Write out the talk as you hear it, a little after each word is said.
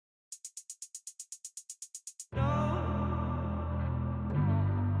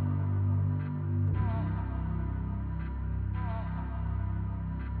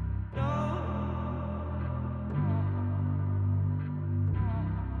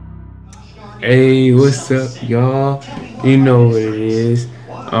Hey, what's up, y'all? You know what it is.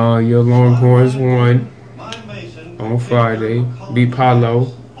 Your Longhorns won on Friday. Beat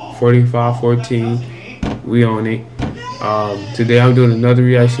Palo 45-14. We on it. Today I'm doing another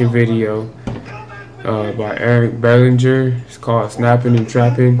reaction video by Bellinger. It's called Snappin and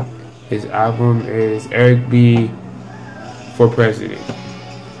Trappin. His album is Eric B. for President.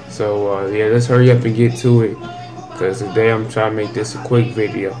 So yeah, let's hurry up and get to it, because today I'm trying to make this a quick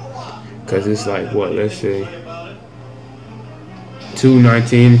video, because it's like, what, let's say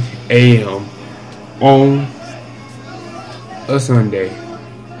 2:19 a.m. on a Sunday.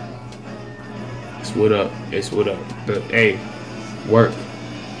 It's what up. It's what up. But hey, work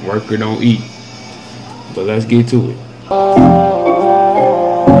or don't eat. But let's get to it.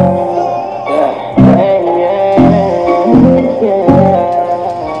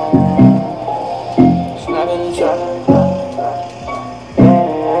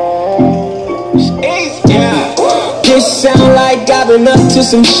 This sound like I've been up to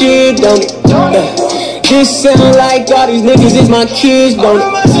some shit, don't it? This sound like all these niggas is my kids, don't it?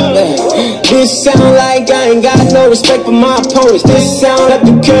 This sound like I ain't got no respect for my opponents. This sound like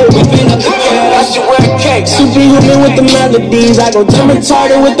the curve, I should wear a cake. Superhuman with the melodies, I go dumb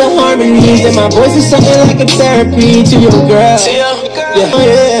retarded with the harmonies. And my voice is something like a therapy to your girl. Yeah.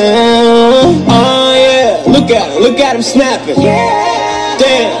 Oh yeah, look at him snapping.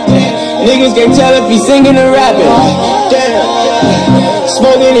 Damn. Niggas can't tell if he's singing or rapping. Damn.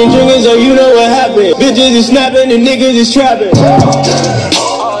 Smoking and drinking, so you know what happened. Bitches is snapping and niggas is trapping.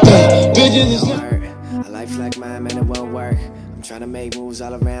 Bitches is snapping. A life like mine, man, it won't work. I'm trying to make moves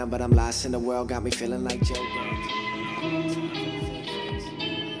all around, but I'm lost in the world. Got me feeling like Joe.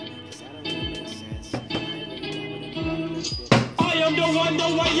 I am the one, the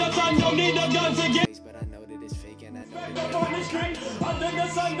way your son don't need a gun to get. But I know that it's fake and I know Back up on the street, under the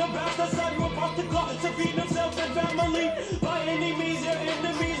sun, the bastard will pop the clock to feed themselves and family. By any means, your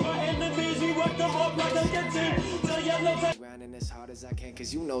enemies, my enemies, we work them up like a good team. Till yellow tape. grinding as hard as I can,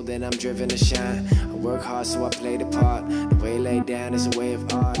 cause you know that I'm driven to shine. I work hard, so I play the part. The way laid down is a way of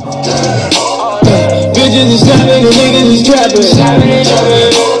art. Bitches is snapping and niggas is trapping.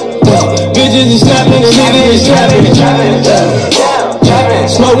 Bitches is snapping and niggas is trapping.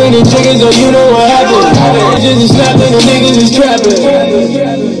 Smoking and drinking, so you know what happened. Bitches is snapping and niggas is trapping.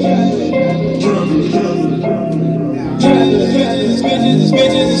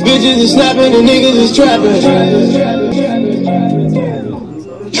 Bitches is snapping and niggas is trapping.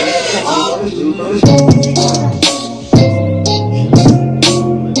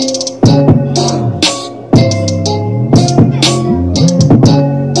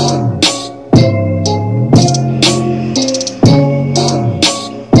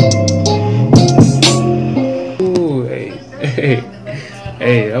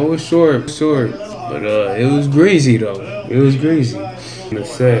 Hey, that was short, but it was greasy though. It was greasy. On the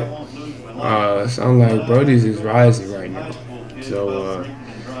set, sound like Brody's is rising right now. So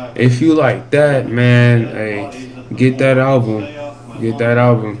if you like that, man, hey, get that album. Get that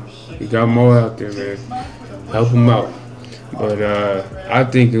album. You got more out there, man. Help him out. But I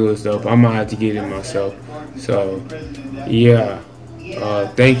think it was dope. I might have to get it myself. So yeah,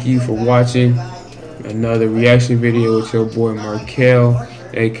 thank you for watching another reaction video with your boy Markel,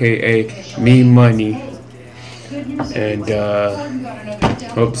 aka Me Money, and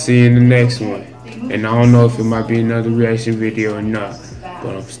hope to see you in the next one. And I don't know if it might be another reaction video or not,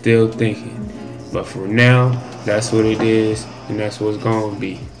 but I'm still thinking. But for now, that's what it is, and that's what it's gonna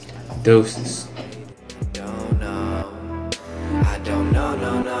be. Doses. Don't know. I don't know,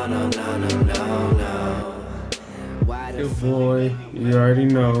 no. Why the Your boy, you already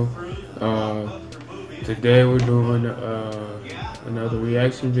know. Today we're doing another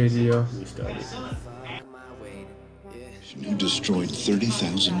reaction video. We started. You destroyed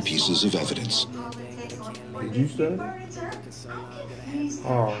 30,000 pieces of evidence. Did you start?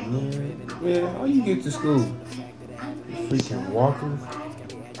 Oh man, how you get to school? You freaking walking.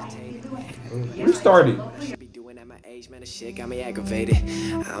 We started. Man, this shit got me aggravated.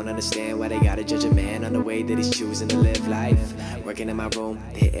 I don't understand why they gotta judge a man on the way that he's choosing to live life. Working in my room,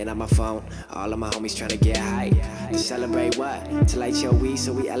 hitting on my phone. All of my homies trying to get hype. To celebrate what? To light your weed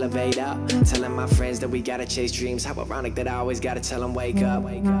so we elevate up. Telling my friends that we gotta chase dreams. How ironic that I always gotta tell them wake up.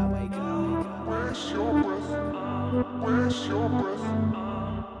 Where's your breath? Where's your breath?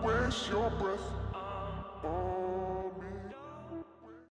 Where's your breath?